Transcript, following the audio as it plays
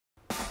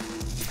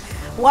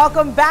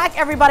Welcome back,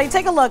 everybody.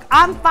 Take a look.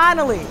 I'm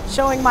finally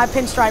showing my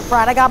pinstripe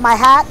pride. I got my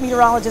hat.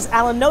 Meteorologist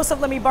Alan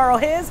Nosov let me borrow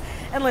his.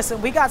 And listen,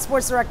 we got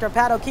sports director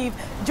Pat O'Keefe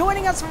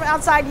joining us from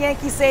outside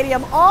Yankee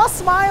Stadium. All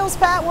smiles,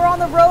 Pat. We're on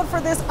the road for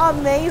this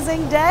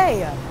amazing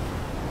day.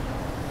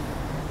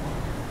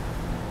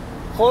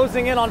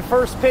 Closing in on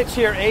first pitch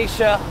here,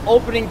 Aisha.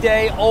 Opening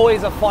day,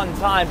 always a fun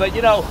time. But,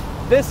 you know,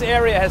 this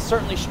area has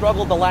certainly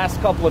struggled the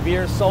last couple of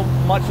years. So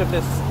much of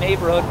this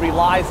neighborhood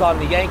relies on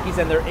the Yankees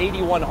and their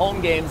 81 home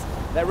games.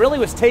 That really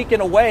was taking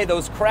away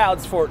those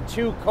crowds for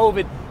 2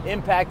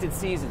 COVID-impacted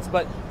seasons.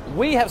 But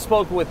we have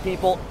spoken with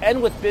people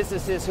and with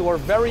businesses who are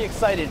very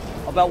excited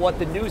about what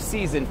the new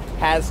season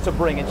has to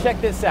bring. And check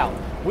this out.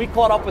 We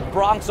caught up with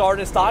Bronx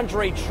artist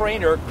Andre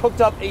Trenier,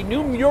 cooked up a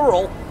new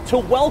mural to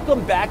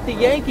welcome back the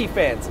Yankee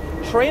fans.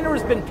 Trenier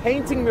has been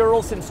painting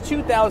murals since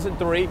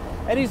 2003,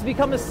 and he's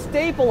become a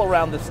staple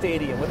around the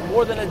stadium with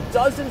more than a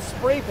dozen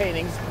spray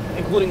paintings,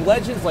 including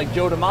legends like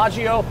Joe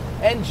DiMaggio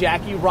and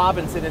Jackie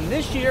Robinson. And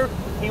this year,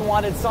 he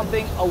wanted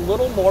something a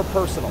little more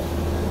personal.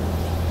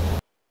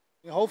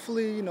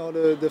 Hopefully, you know,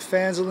 the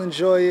fans will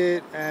enjoy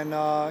it, and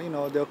you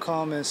know, they'll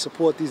come and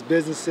support these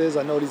businesses.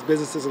 I know these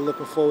businesses are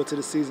looking forward to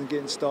the season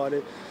getting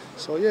started.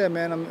 So yeah,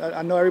 man,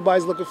 I know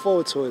everybody's looking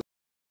forward to it.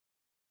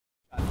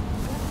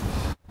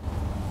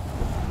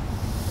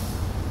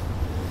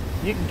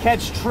 You can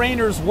catch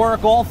Trenier's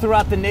work all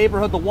throughout the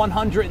neighborhood, the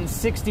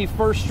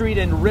 161st Street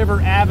and River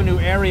Avenue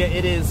area.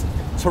 It is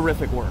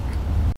terrific work.